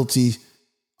responsibility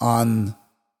on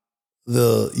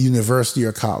the university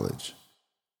or college.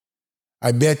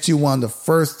 I bet you one of the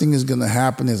first things that's going to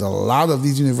happen is a lot of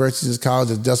these universities and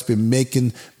colleges have just been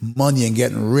making money and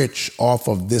getting rich off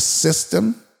of this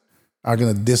system are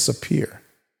going to disappear.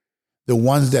 The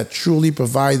ones that truly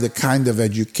provide the kind of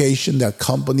education that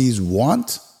companies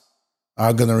want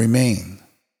are going to remain.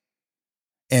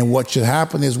 And what should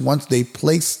happen is once they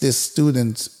place this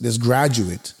student, this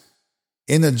graduate,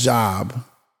 in a job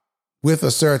with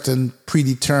a certain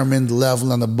predetermined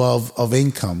level and above of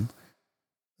income,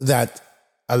 that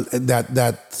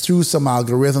through some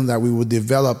algorithm that we would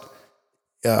develop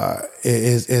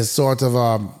is sort of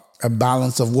a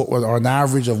balance of what, or an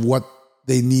average of what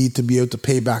they need to be able to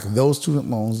pay back those student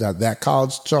loans that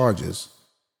college charges.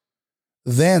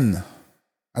 Then,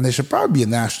 and there should probably be a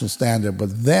national standard, but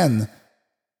then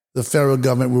the federal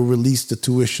government will release the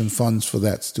tuition funds for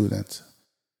that student.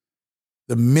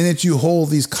 The minute you hold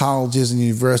these colleges and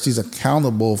universities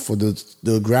accountable for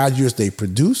the graduates they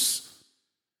produce,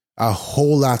 a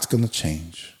whole lot's going to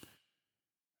change.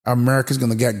 America's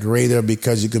going to get greater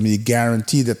because you're going to be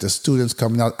guaranteed that the students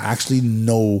coming out actually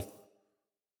know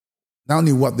not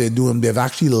only what they're doing, they've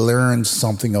actually learned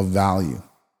something of value,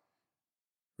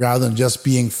 rather than just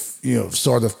being,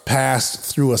 sort of passed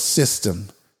through a system.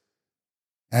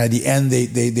 And at the end,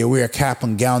 they wear a cap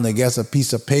and gown, they get a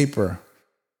piece of paper,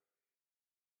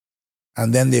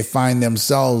 and then they find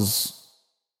themselves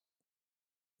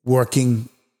working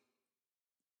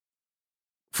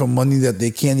for money that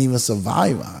they can't even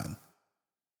survive on.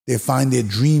 They find their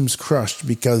dreams crushed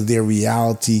because their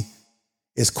reality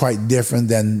is quite different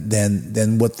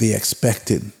than what they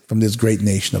expected from this great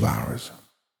nation of ours.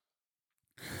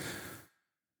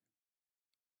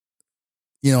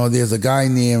 There's a guy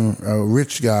named, a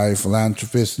rich guy,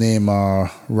 philanthropist named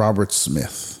Robert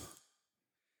Smith.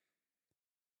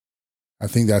 I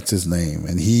think that's his name.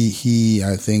 And he's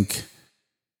a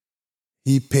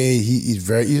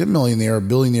millionaire, a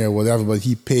billionaire, whatever, but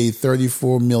he paid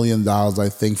 $34 million, I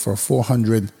think, for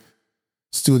 400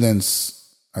 students.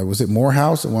 Was it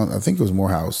Morehouse? I think it was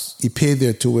Morehouse. He paid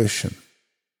their tuition.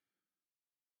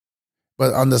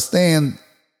 But understand,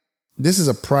 this is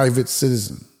a private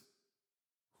citizen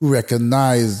who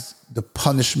recognized the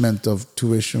punishment of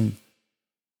tuition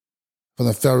from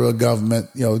the federal government,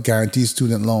 guarantees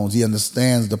student loans. He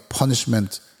understands the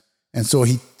punishment. And so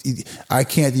I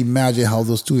can't imagine how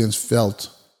those students felt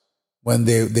when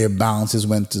their balances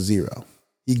went to zero.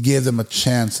 He gave them a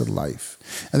chance at life.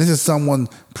 And this is someone,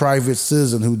 private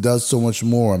citizen, who does so much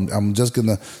more. I'm just going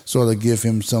to sort of give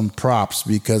him some props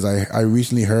because I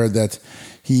recently heard that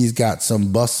he's got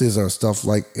some buses or stuff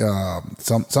like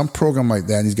some program like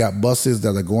that. And he's got buses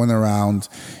that are going around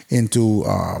into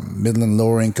middle and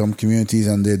lower income communities,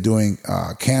 and they're doing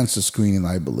cancer screening,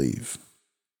 I believe.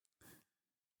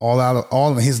 All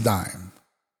on his dime.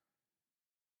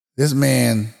 This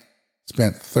man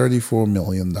spent $34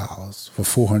 million for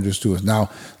 400 students. Now,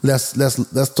 let's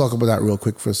talk about that real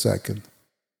quick for a second.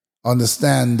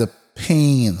 Understand the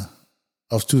pain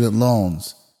of student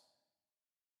loans.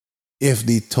 If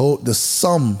the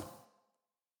sum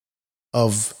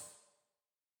of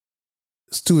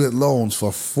student loans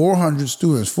for 400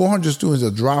 students are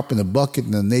a drop in the bucket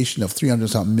in a nation of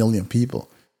 300-something million people.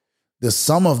 The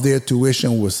sum of their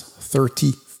tuition was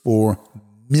 $34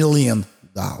 million.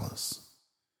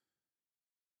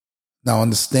 Now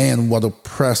understand what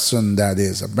oppression that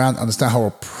is. Understand how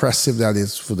oppressive that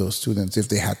is for those students if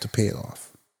they had to pay it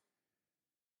off.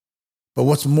 But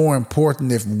what's more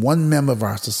important, if one member of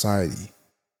our society,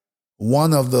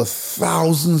 one of the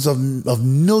thousands of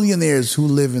millionaires who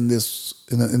live in this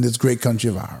great country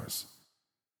of ours,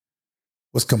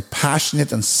 was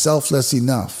compassionate and selfless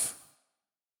enough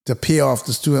to pay off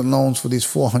the student loans for these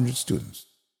 400 students,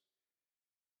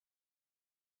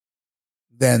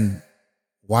 then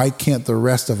why can't the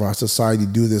rest of our society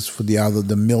do this for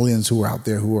the millions who are out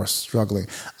there who are struggling?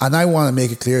 And I want to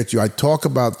make it clear to you, I talk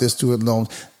about this student loan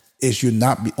issue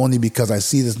only because I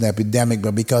see this as an epidemic,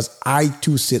 but because I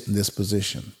too sit in this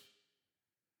position.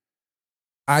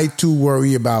 I too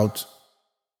worry about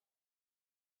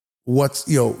what's,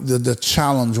 the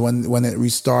challenge when it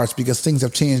restarts, because things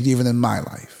have changed even in my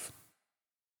life.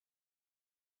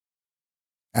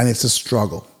 And it's a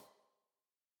struggle.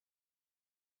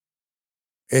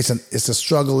 It's a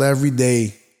struggle every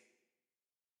day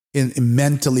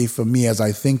mentally for me as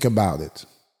I think about it.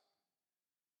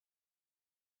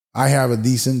 I have a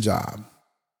decent job,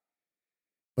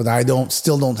 but I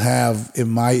still don't have, in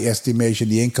my estimation,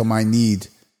 the income I need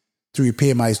to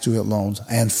repay my student loans.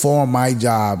 And for my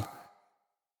job,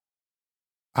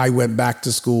 I went back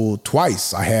to school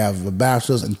twice. I have a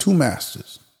bachelor's and 2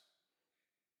 masters.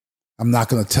 I'm not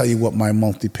going to tell you what my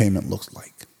monthly payment looks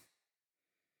like.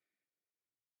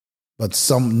 but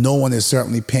no one is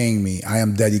certainly paying me. I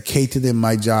am dedicated in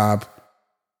my job.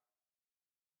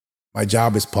 My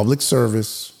job is public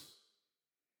service.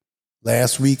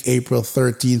 Last week, April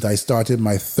 13th, I started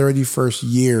my 31st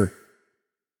year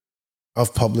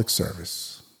of public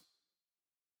service.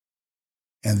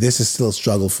 And this is still a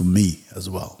struggle for me as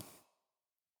well.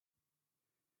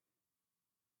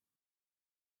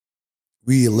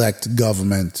 We elect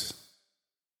government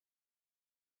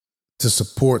to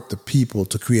support the people,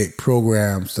 to create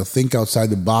programs, to think outside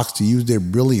the box, to use their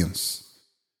brilliance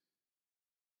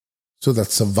so that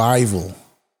survival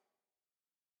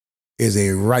is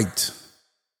a right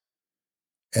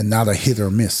and not a hit or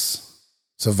miss.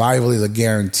 Survival is a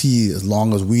guarantee as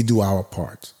long as we do our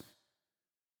part.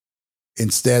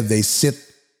 Instead, they sit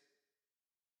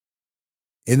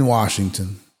in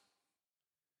Washington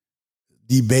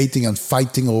debating and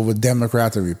fighting over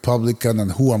Democrat or Republican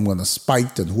and who I'm going to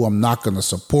spite and who I'm not going to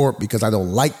support because I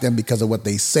don't like them because of what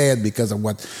they said, because of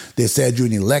what they said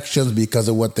during elections, because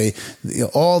of what they,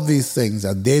 all these things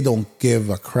that they don't give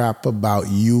a crap about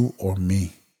you or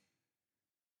me.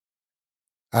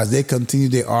 As they continue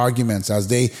their arguments, as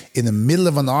they, in the middle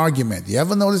of an argument, you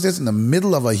ever notice this? In the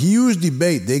middle of a huge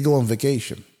debate, they go on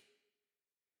vacation.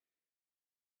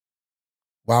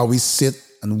 While we sit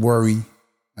and worry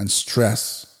and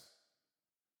stress,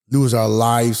 lose our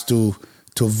lives to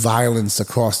violence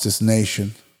across this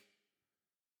nation,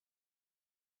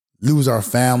 lose our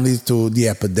families to the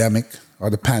epidemic or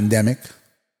the pandemic,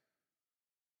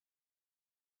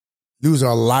 lose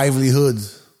our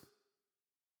livelihoods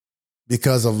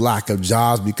because of lack of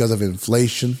jobs, because of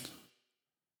inflation.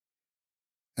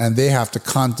 And they have to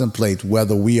contemplate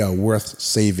whether we are worth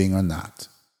saving or not.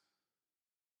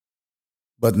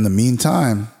 But in the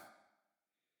meantime,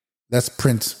 let's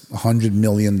print $100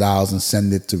 million and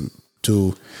send it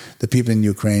to the people in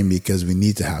Ukraine because we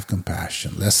need to have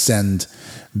compassion. Let's send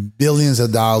billions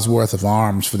of dollars worth of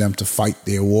arms for them to fight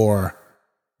their war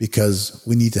because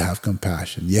we need to have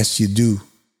compassion. Yes, you do,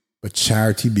 but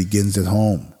charity begins at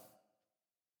home.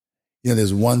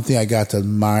 There's one thing I got to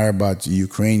admire about the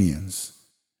Ukrainians.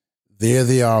 There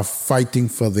they are fighting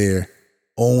for their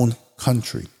own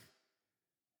country,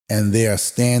 and they are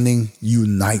standing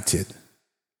united.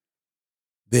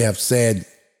 They have said,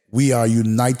 we are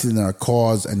united in our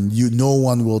cause, and no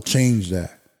one will change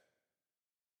that.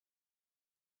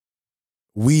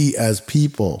 We as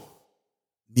people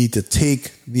need to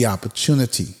take the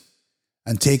opportunity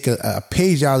and take a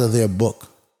page out of their book,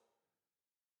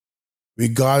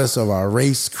 regardless of our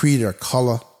race, creed, or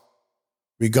color,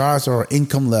 regardless of our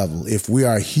income level. If we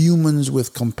are humans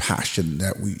with compassion,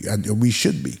 that we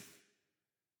should be,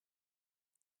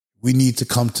 we need to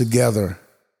come together,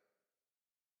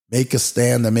 make a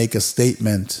stand and make a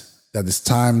statement that it's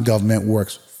time government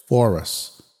works for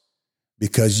us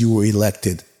because you were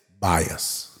elected by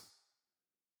us.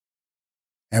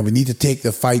 And we need to take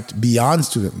the fight beyond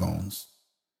student loans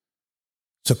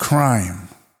to crime,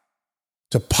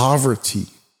 to poverty,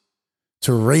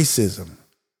 to racism,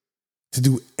 to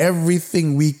do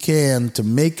everything we can to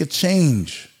make a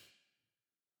change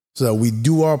so that we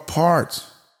do our part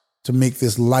to make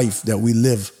this life that we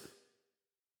live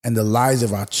and the lives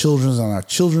of our children and our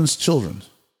children's children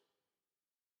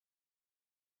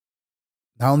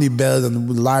not only better than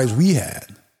the lives we had,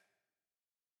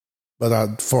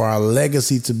 but for our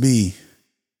legacy to be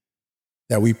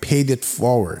that we paid it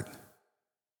forward,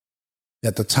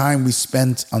 that the time we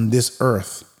spent on this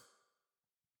earth,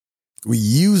 we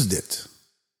used it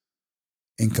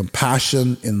in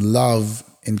compassion, in love,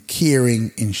 in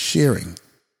caring, in sharing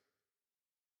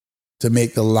to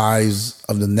make the lives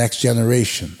of the next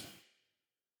generation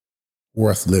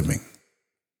worth living.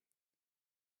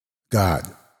 God,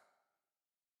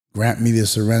 grant me the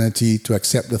serenity to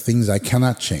accept the things I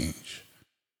cannot change,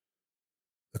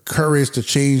 the courage to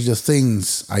change the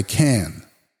things I can,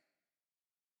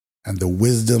 and the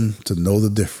wisdom to know the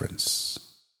difference.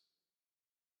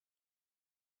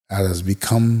 This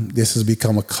has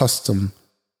become a custom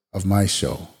of my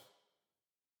show.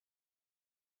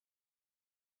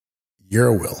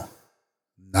 Your will,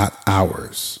 not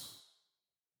ours,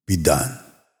 be done.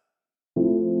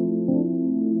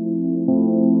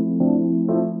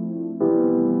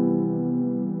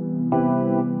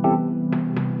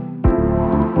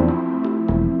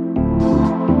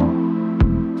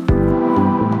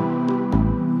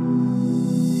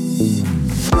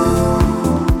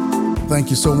 Thank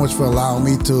you so much for allowing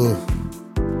me to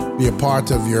be a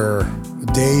part of your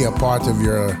day, a part of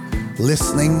your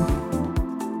listening,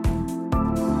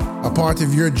 a part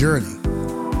of your journey.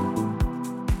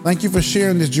 Thank you for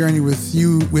sharing this journey with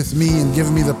me, and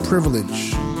giving me the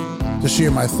privilege to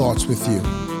share my thoughts with you.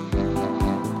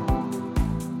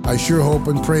 I sure hope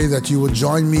and pray that you will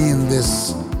join me in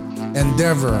this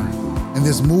endeavor, in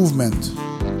this movement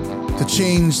to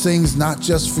change things not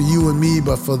just for you and me,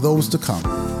 but for those to come.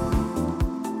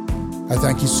 I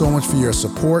thank you so much for your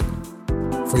support,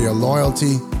 for your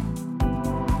loyalty,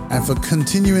 and for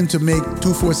continuing to make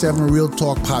 247 Real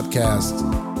Talk Podcast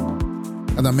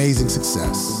an amazing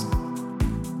success.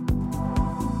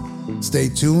 Stay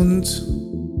tuned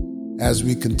as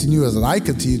I continue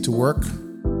to work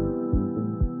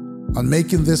on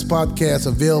making this podcast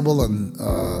available on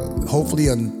hopefully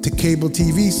on cable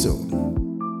TV soon,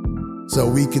 so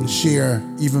we can share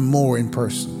even more in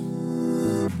person.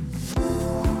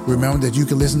 Remember that you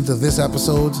can listen to this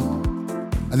episode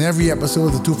and every episode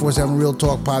of the 247 Real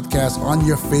Talk Podcast on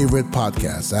your favorite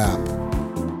podcast app.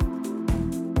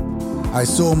 I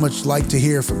so much like to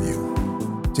hear from you,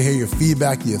 to hear your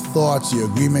feedback, your thoughts, your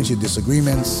agreements, your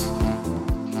disagreements.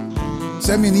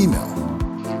 Send me an email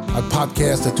at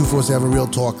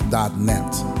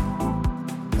podcast@247realtalk.net.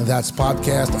 And that's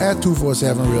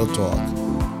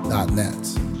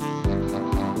podcast@247realtalk.net.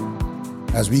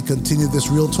 As we continue this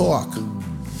real talk,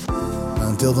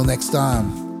 until the next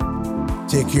time,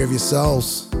 take care of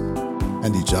yourselves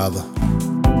and each other.